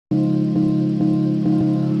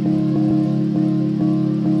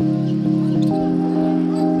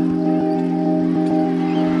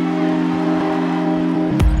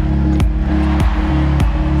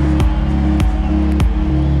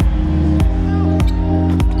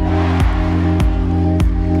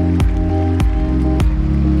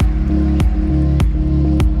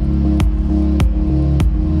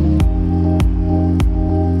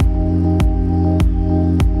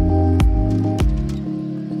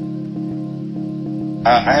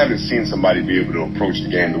I haven't seen somebody be able to approach the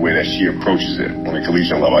game the way that she approaches it on a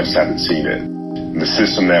collegiate level. I just haven't seen it. And the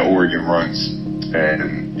system that Oregon runs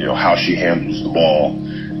and, how she handles the ball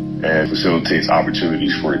and facilitates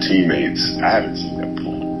opportunities for her teammates, I haven't seen that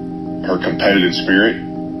before. Her competitive spirit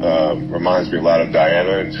reminds me a lot of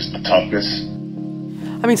Diana, and just the toughness.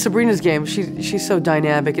 I mean, Sabrina's game, she's so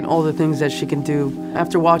dynamic in all the things that she can do.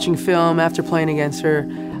 After watching film, after playing against her,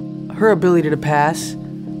 her ability to pass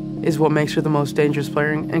is what makes her the most dangerous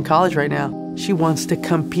player in college right now. She wants to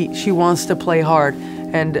compete, she wants to play hard,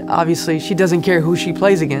 and obviously she doesn't care who she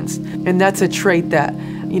plays against. And that's a trait that,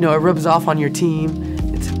 it rubs off on your team.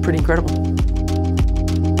 It's pretty incredible.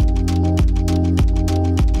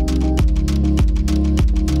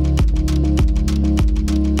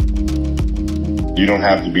 You don't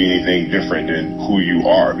have to be anything different than who you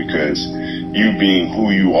are, because you being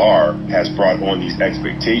who you are has brought on these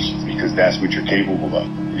expectations, because that's what you're capable of.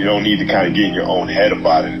 You don't need to kind of get in your own head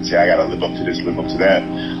about it and say, I got to live up to this, live up to that.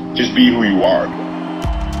 Just be who you are.